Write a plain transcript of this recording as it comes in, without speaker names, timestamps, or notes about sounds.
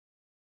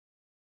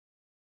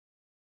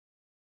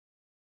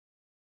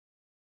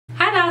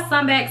so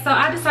I'm back. So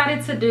I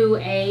decided to do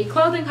a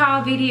clothing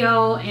haul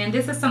video, and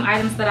this is some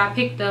items that I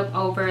picked up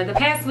over the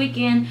past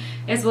weekend,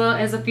 as well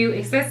as a few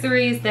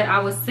accessories that I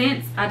was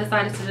sent. I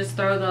decided to just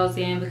throw those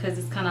in because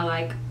it's kind of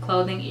like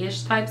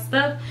clothing-ish type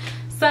stuff.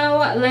 So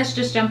let's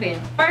just jump in.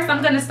 First,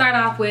 I'm going to start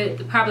off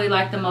with probably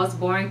like the most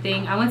boring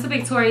thing. I went to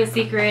Victoria's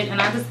Secret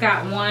and I just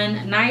got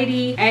one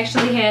nightie. I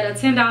actually had a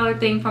 $10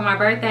 thing for my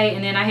birthday,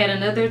 and then I had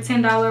another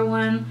 $10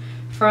 one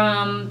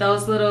from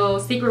those little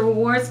secret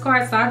rewards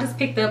cards. So I just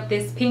picked up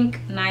this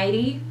pink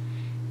nightie,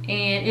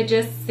 and it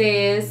just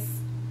says,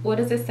 what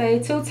does it say?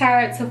 Too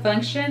tired to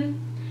function.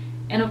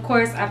 And of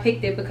course I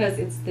picked it because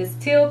it's this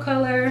teal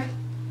color.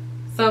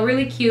 So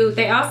really cute.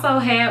 They also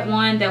had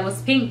one that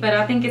was pink, but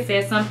I think it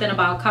said something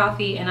about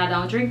coffee, and I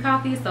don't drink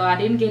coffee, so I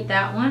didn't get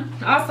that one.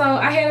 Also,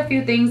 I had a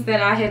few things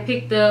that I had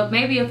picked up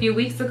maybe a few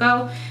weeks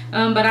ago,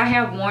 but I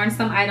have worn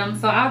some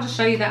items, so I'll just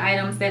show you the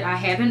items that I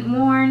haven't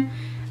worn.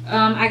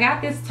 I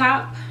got this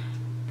top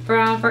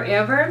from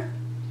Forever,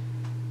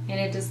 and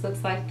it just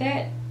looks like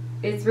that.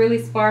 It's really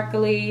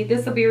sparkly.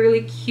 This will be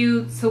really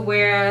cute to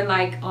wear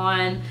like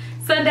on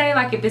Sunday,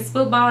 like if it's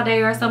football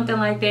day or something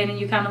like that, and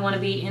you kind of want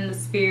to be in the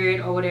spirit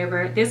or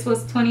whatever. This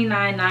was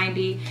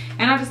 $29.90,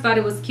 and I just thought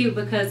it was cute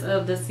because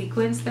of the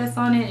sequins that's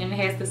on it, and it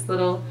has this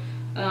little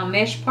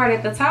mesh part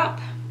at the top.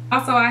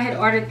 Also, I had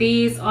ordered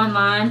these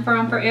online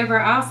from Forever.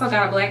 I also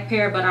got a black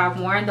pair, but I've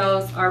worn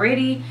those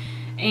already,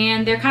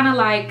 and they're kind of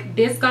like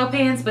disco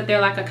pants, but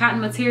they're like a cotton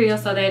material,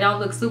 so they don't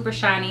look super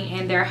shiny,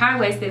 and they're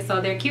high-waisted,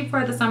 so they're cute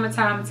for the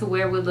summertime to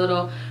wear with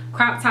little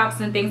crop tops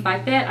and things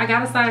like that. I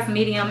got a size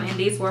medium, and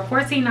these were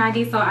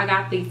 $14.90, so I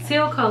got the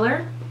teal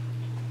color.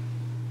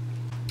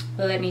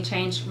 Let me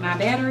change my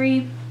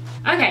battery.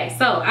 Okay,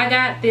 so I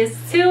got this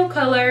teal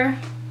color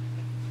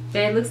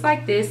that looks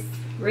like this,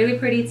 really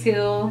pretty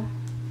teal.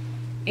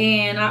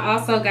 And I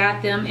also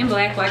got them in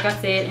black, like I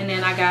said, and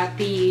then I got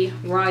the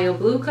royal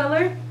blue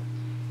color.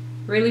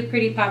 Really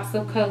pretty pops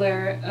of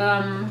color.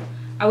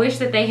 I wish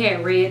that they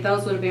had red.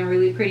 Those would have been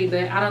really pretty,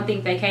 but I don't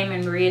think they came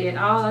in red at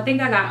all. I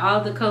think I got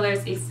all the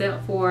colors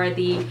except for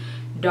the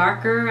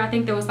darker, I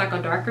think there was like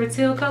a darker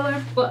teal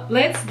color. But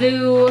let's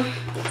do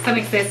some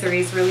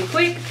accessories really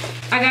quick.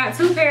 I got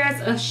two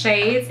pairs of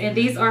shades, and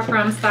these are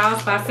from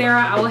Styles by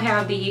Sarah. I will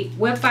have the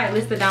website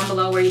listed down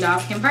below where you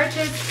guys can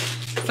purchase.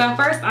 So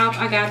first off,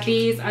 I got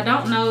these. I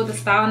don't know the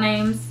style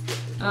names,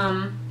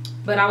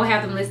 but I will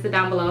have them listed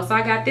down below. So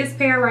I got this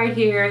pair right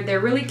here. They're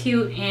really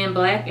cute and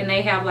black, and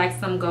they have like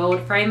some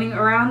gold framing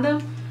around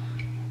them.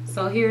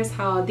 So here's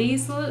how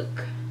these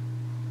look.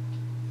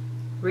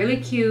 Really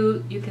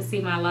cute. You can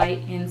see my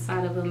light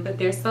inside of them, but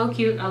they're so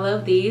cute. I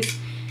love these.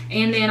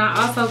 And then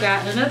I also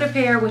got another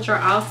pair, which are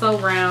also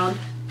round,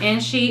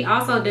 and she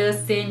also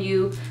does send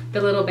you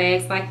the little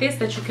bags like this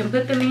that you can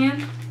put them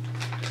in.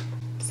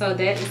 So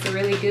that is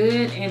really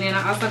good. And then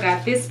I also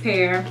got this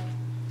pair,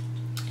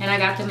 and I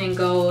got them in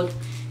gold,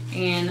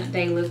 and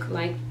they look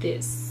like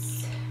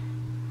this.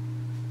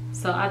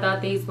 So I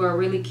thought these were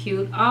really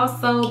cute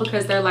also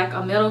because they're like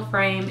a metal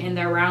frame and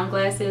they're round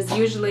glasses.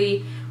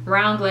 Usually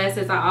round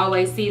glasses, I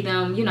always see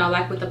them, you know,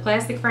 like with the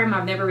plastic frame.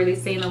 I've never really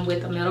seen them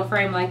with a metal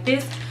frame like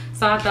this.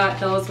 So I thought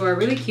those were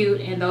really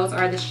cute, and those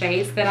are the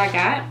shades that I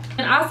got.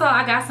 And also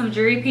I got some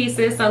jewelry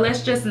pieces, so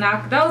let's just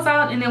knock those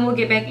out and then we'll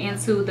get back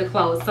into the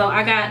clothes. So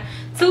I got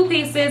two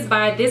pieces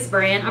by this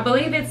brand. I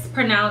believe it's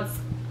pronounced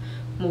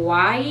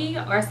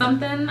Mwae or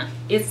something.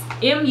 It's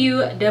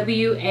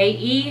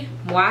M-U-W-A-E,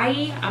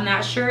 Mwae. I'm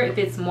not sure if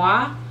it's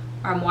Mwa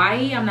or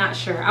Mwae. I'm not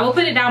sure. I will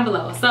put it down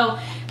below. So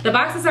the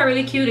boxes are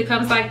really cute. It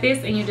comes like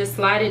this, and you just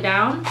slide it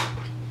down.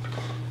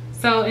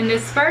 So in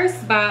this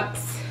first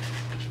box,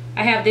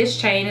 I have this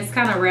chain. It's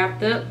kind of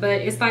wrapped up,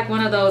 but it's like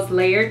one of those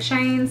layered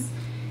chains,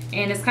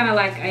 and it's kind of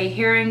like a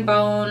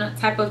herringbone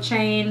type of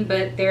chain,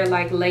 but they're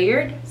like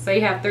layered. So you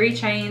have 3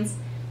 chains,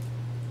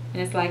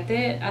 and it's like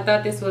that. I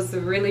thought this was a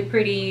really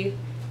pretty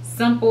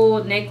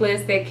simple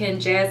necklace that can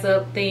jazz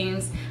up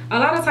things. A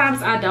lot of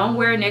times I don't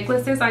wear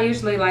necklaces. I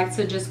usually like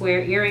to just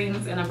wear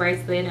earrings and a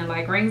bracelet and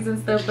like rings and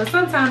stuff, but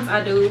sometimes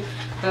I do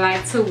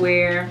like to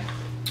wear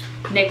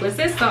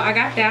necklaces. So I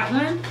got that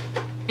one,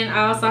 and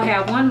I also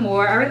have one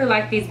more. I really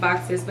like these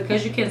boxes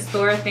because you can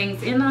store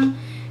things in them.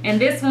 And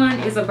this one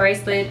is a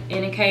bracelet,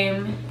 and it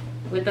came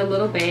with a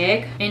little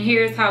bag, and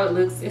here's how it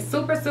looks. It's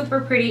super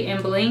pretty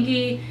and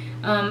blingy,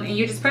 and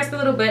you just press the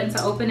little button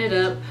to open it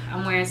up.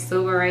 I'm wearing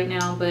silver right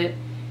now, but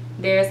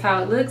there's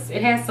how it looks.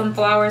 It has some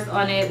flowers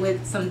on it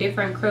with some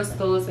different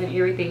crystals and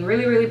everything.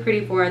 Really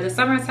pretty for the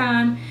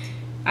summertime.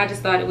 I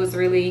just thought it was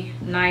really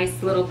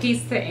nice little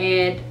piece to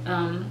add,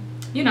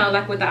 you know,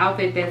 like with the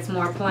outfit that's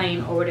more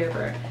plain or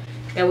whatever.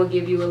 That will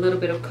give you a little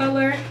bit of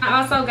color.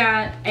 I also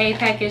got a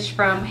package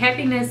from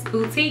Happiness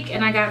Boutique,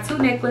 and I got 2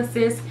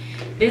 necklaces.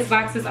 This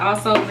box is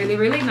also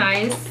really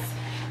nice.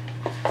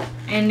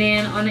 And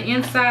then on the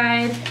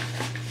inside,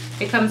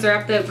 it comes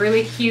wrapped up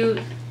really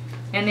cute.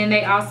 And then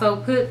they also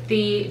put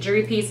the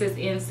jewelry pieces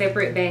in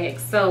separate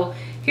bags. So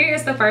here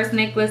is the first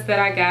necklace that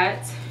I got,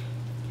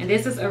 and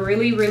this is a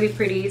really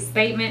pretty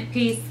statement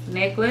piece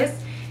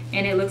necklace,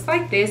 and it looks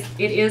like this.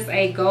 It is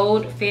a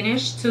gold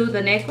finish to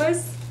the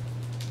necklace.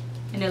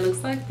 and it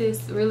looks like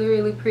this.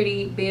 Really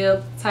pretty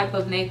bib type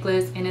of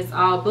necklace, and it's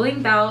all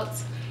blinged out.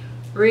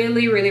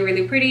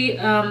 Really pretty.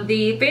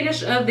 The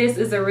finish of this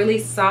is a really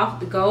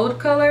soft gold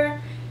color.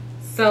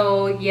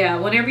 So yeah,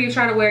 whenever you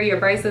try to wear your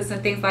bracelets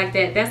and things like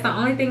that, that's the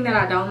only thing that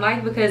I don't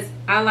like, because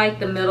I like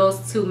the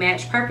metals to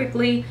match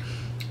perfectly.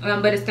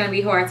 But it's going to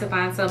be hard to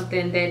find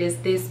something that is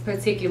this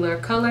particular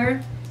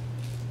color.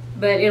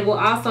 But it will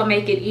also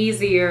make it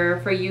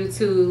easier for you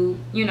to,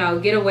 you know,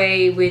 get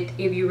away with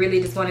if you really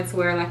just wanted to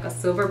wear like a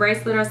silver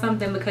bracelet or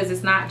something, because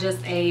it's not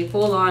just a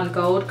full-on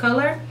gold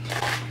color.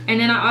 And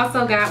then I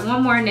also got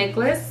one more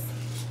necklace,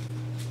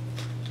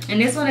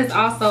 and this one is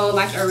also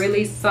like a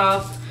really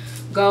soft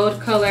gold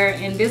color,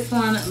 and this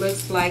one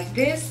looks like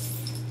this.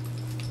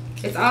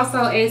 It's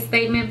also a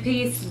statement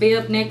piece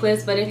bib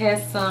necklace, but it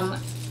has some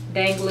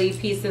dangly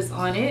pieces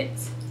on it.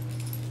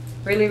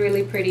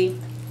 Really pretty.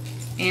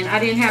 And I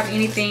didn't have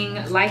anything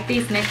like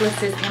these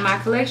necklaces in my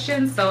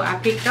collection, so I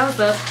picked those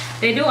up.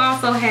 They do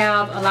also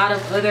have a lot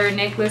of other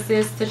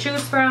necklaces to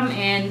choose from,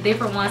 and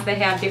different ones that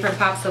have different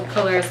pops of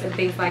colors and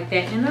things like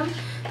that in them.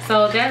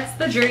 So that's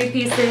the jewelry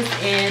pieces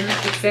and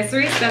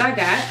accessories that I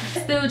got.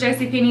 Let's do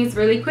JCPenney's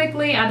really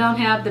quickly. I don't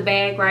have the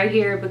bag right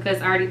here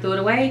because I already threw it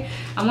away.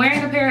 I'm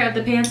wearing a pair of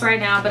the pants right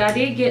now, but I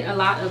did get a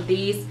lot of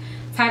these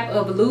type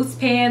of loose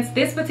pants.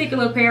 This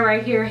particular pair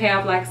right here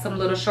have like some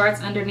little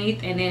shorts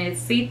underneath, and then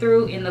it's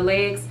see-through in the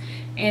legs,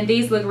 and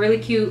these look really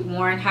cute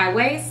worn high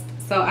waist.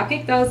 So I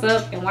picked those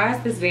up. And why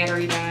is this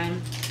battery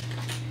dying?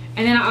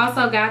 And then I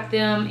also got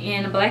them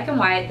in black and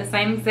white, the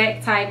same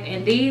exact type,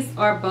 and these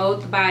are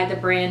both by the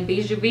brand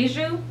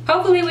Bijou.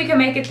 Hopefully we can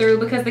make it through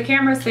because the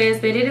camera says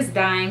that it is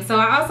dying. So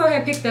I also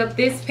had picked up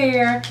this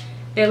pair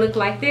that look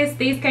like this.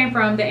 These came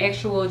from the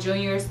actual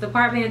juniors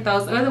department.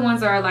 Those other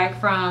ones are like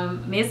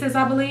from Mrs.,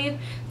 I believe.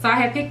 So I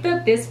had picked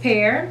up this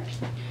pair,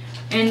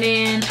 and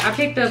then I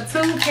picked up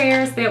two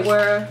pairs that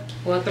were,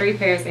 well, three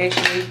pairs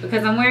actually,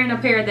 because I'm wearing a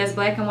pair that's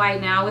black and white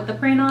now with the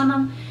print on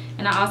them.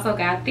 And I also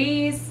got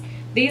these.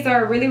 These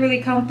are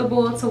really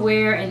comfortable to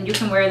wear, and you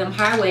can wear them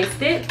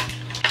high-waisted.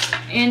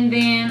 And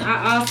then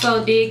I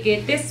also did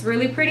get this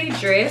really pretty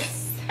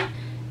dress,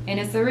 and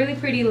it's a really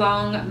pretty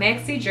long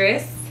maxi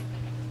dress.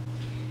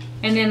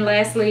 And then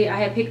lastly, I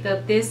had picked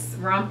up this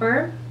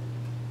romper,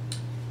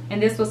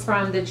 and this was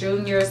from the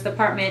juniors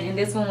department, and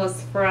this one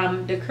was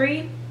from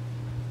Decree.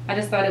 I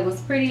just thought it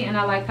was pretty, and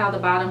I like how the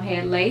bottom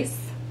had lace.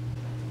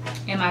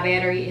 And my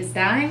battery is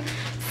dying.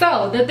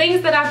 So the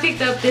things that I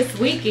picked up this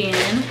weekend,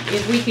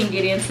 if we can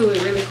get into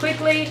it really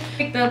quickly,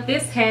 picked up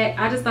this hat.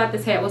 I just thought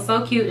this hat was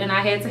so cute, and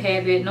I had to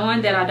have it,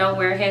 knowing that I don't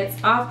wear hats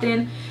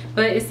often.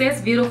 But it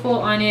says beautiful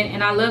on it,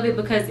 and I love it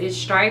because it's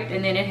striped,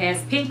 and then it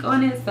has pink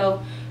on it.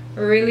 So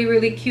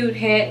really cute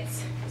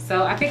hats.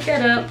 So I picked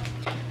that up,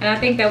 and I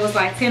think that was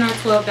like $10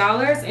 or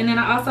 $12. And then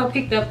I also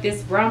picked up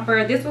this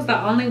romper. This was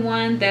the only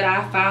one that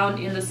I found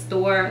in the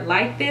store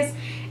like this,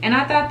 and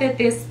I thought that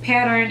this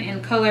pattern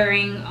and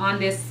coloring on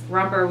this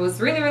romper was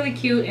really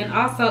cute. And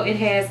also it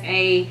has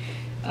a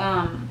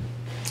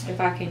if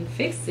I can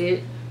fix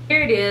it,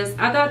 here it is.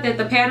 I thought that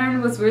the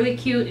pattern was really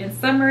cute and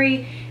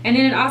summery, and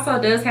then it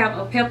also does have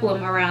a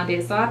peplum around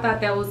it, so I thought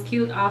that was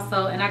cute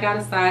also. And I got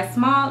a size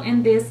small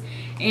in this,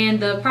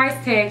 and the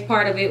price tag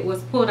part of it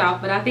was pulled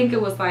off, but I think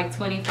it was like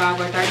 $25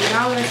 or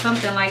 $30,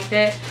 something like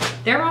that.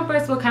 Their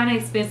rompers were kind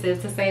of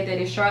expensive, to say that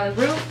it's Charlotte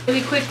Russe.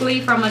 Really quickly,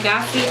 from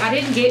Agaci, I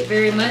didn't get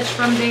very much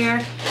from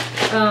there,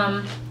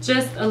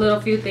 just a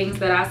little few things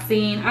that I've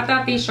seen. I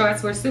thought these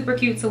shorts were super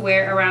cute to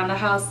wear around the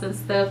house and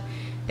stuff.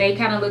 They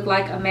kind of look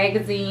like a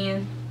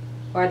magazine,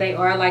 or they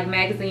are like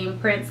magazine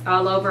prints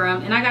all over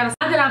them. And I gotta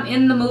say that I'm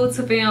in the mood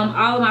to film.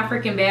 All of my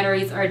freaking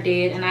batteries are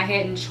dead, and I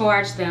hadn't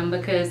charged them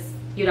because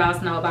you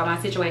guys know about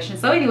my situation.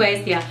 So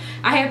anyways, yeah,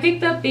 I had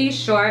picked up these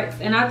shorts,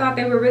 and I thought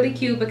they were really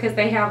cute because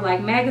they have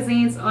like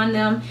magazines on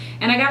them,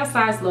 and I got a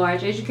size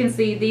large. As you can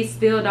see, these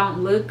still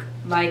don't look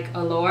like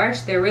a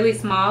large. They're really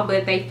small,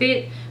 but they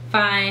fit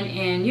fine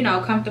and, you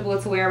know,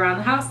 comfortable to wear around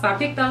the house. So I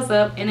picked those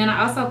up. And then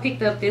I also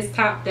picked up this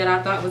top that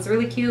I thought was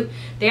really cute.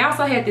 They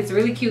also had this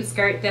really cute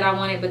skirt that I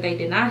wanted, but they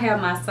did not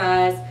have my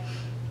size.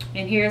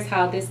 And here's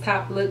how this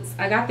top looks.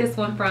 I got this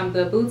one from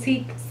the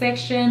boutique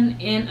section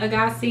in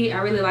Agaci.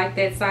 I really like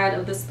that side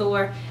of the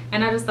store,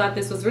 and I just thought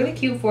this was really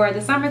cute for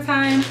the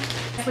summertime.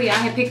 Lastly, I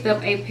had picked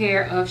up a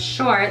pair of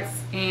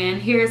shorts,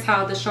 and here's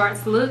how the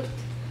shorts look.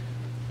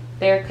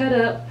 They're cut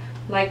up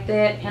like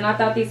that, and I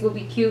thought these would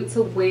be cute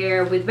to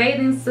wear with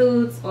bathing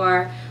suits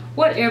or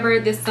whatever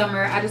this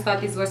summer. I just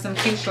thought these were some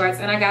cute shorts,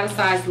 and I got a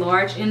size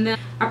large in them.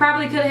 I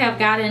probably could have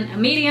gotten a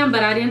medium,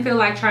 but I didn't feel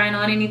like trying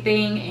on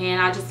anything,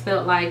 and I just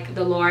felt like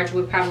the large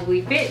would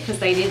probably fit because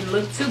they didn't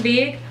look too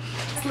big.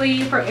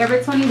 Lastly,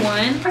 Forever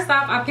 21. First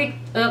off, I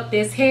picked up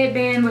this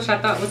headband, which I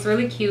thought was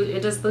really cute.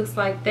 It just looks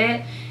like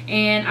that,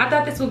 and I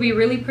thought this would be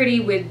really pretty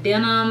with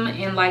denim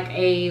and like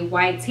a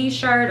white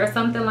t-shirt or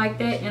something like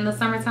that in the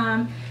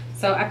summertime.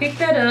 So I picked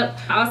that up.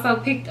 I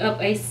also picked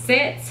up a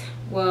set.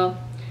 Well,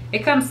 it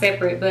comes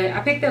separate, but I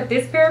picked up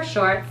this pair of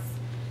shorts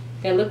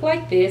that look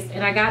like this,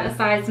 and I got a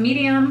size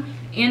medium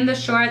in the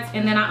shorts.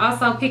 And then I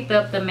also picked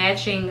up the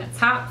matching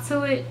top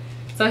to it.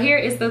 So here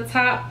is the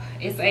top.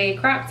 It's a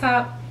crop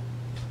top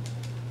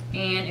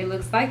and it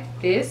looks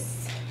like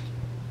this.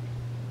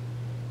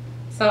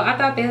 So I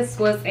thought this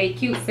was a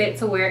cute set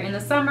to wear in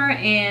the summer,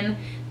 and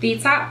the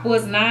top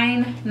was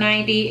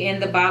 $9.90 and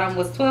the bottom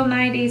was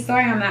 $12.90.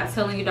 Sorry I'm not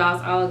telling you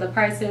dolls all of the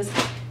prices,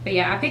 but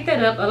yeah, I picked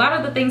that up. A lot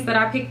of the things that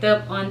I picked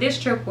up on this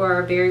trip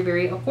were very,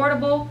 very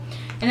affordable.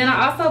 And then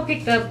I also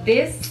picked up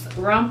this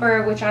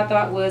romper, which I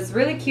thought was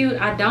really cute.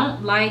 I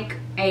don't like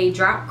a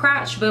drop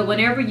crotch, but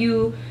whenever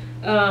you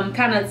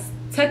kind of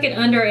tuck it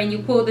under and you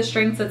pull the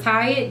string to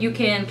tie it, you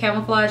can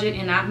camouflage it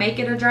and not make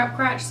it a drop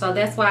crotch. So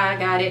that's why I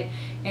got it.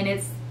 And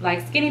it's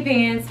like skinny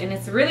pants and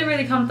it's really,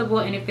 really comfortable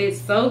and it fits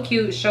so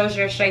cute. Shows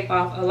your shape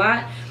off a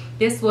lot.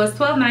 This was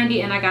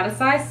 $12.90 and I got a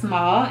size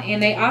small,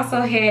 and they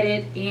also had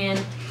it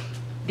in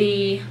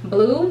the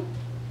blue.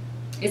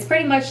 It's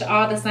pretty much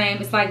all the same.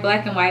 It's like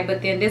black and white,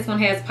 but then this one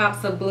has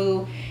pops of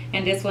blue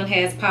and this one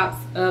has pops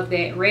of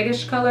that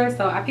reddish color.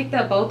 So I picked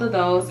up both of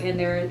those and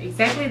they're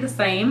exactly the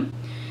same.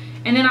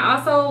 And then I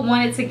also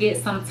wanted to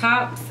get some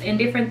tops and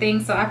different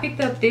things, so I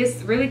picked up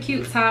this really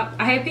cute top.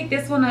 I had picked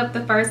this one up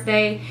the first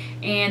day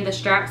and the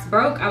straps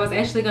broke. I was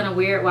actually going to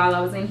wear it while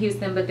I was in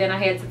Houston, but then I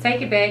had to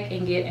take it back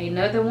and get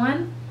another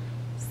one.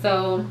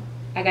 So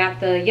I got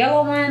the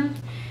yellow one.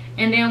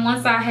 And then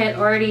once I had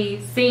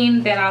already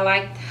seen that I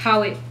liked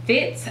how it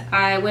fits,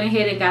 I went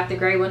ahead and got the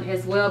gray one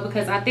as well,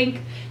 because I think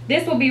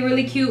this will be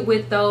really cute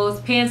with those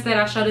pants that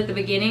I showed at the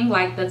beginning,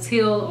 like the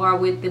teal or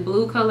with the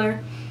blue color.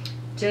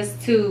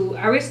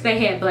 I wish they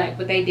had black,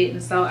 but they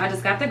didn't, so I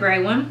just got the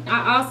gray one.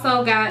 I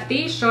also got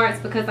these shorts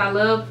because I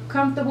love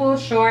comfortable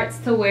shorts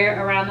to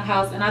wear around the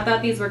house, and I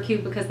thought these were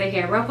cute because they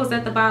had ruffles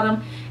at the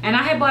bottom. And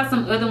I had bought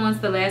some other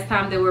ones the last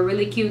time that were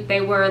really cute.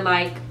 They were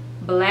like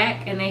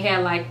black and they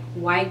had like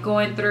white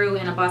going through,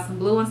 and I bought some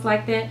blue ones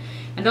like that,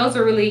 and those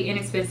were really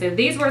inexpensive.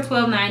 These were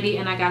 $12.90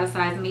 and I got a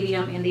size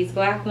medium in these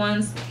black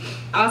ones.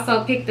 I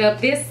also picked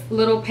up this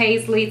little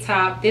paisley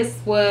top. This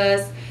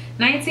was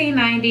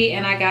 $19.90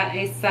 and I got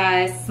a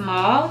size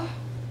small.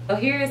 So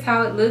here is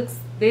how it looks.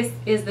 This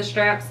is the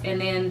straps,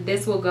 and then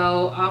this will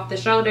go off the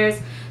shoulders.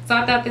 So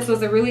I thought this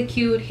was a really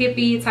cute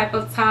hippie type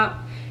of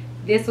top.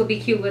 This will be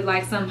cute with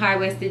like some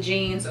high-waisted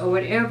jeans or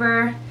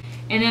whatever.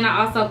 And then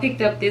I also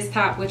picked up this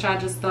top, which I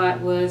just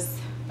thought was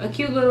a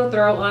cute little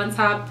throw on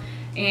top,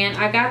 and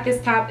I got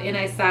this top in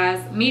a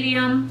size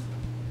medium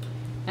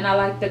and I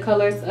like the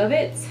colors of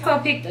it. So I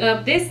picked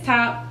up this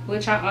top,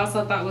 which I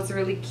also thought was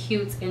really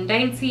cute and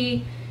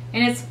dainty.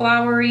 And it's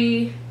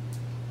flowery,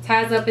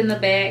 ties up in the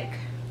back.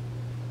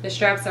 The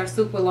straps are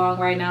super long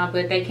right now,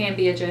 but they can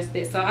be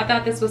adjusted. So I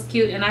thought this was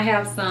cute, and I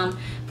have some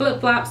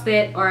flip-flops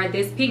that are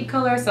this pink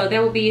color, so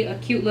that would be a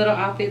cute little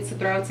outfit to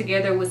throw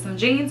together with some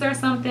jeans or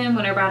something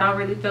whenever I don't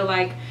really feel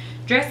like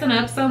dressing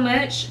up so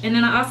much. And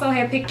then I also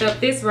had picked up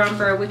this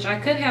romper, which I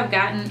could have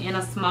gotten in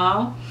a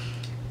small,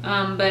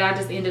 but I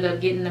just ended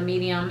up getting the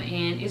medium,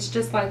 and it's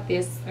just like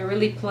this, a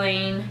really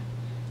plain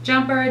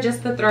jumper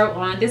just to throw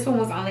on. This one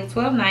was only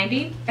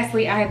 $12.90.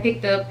 Lastly, I had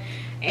picked up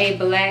a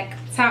black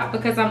top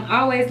because I'm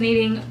always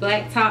needing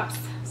black tops,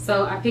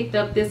 so I picked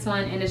up this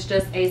one, and it's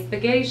just a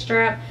spaghetti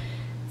strap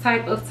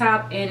type of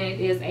top, and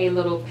it is a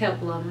little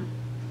peplum.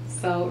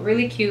 So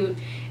really cute.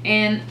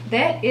 And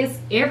that is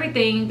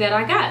everything that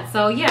I got.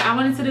 So yeah, I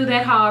wanted to do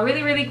that haul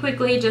really, really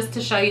quickly just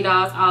to show you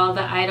guys all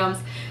the items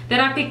that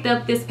I picked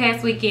up this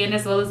past weekend,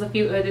 as well as a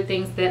few other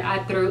things that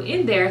I threw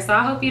in there. So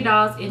I hope you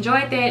dolls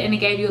enjoyed that, and it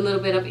gave you a little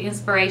bit of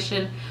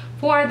inspiration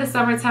for the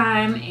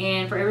summertime.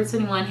 And Forever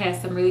 21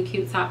 has some really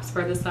cute tops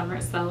for the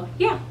summer. So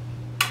yeah,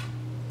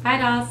 bye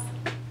dolls.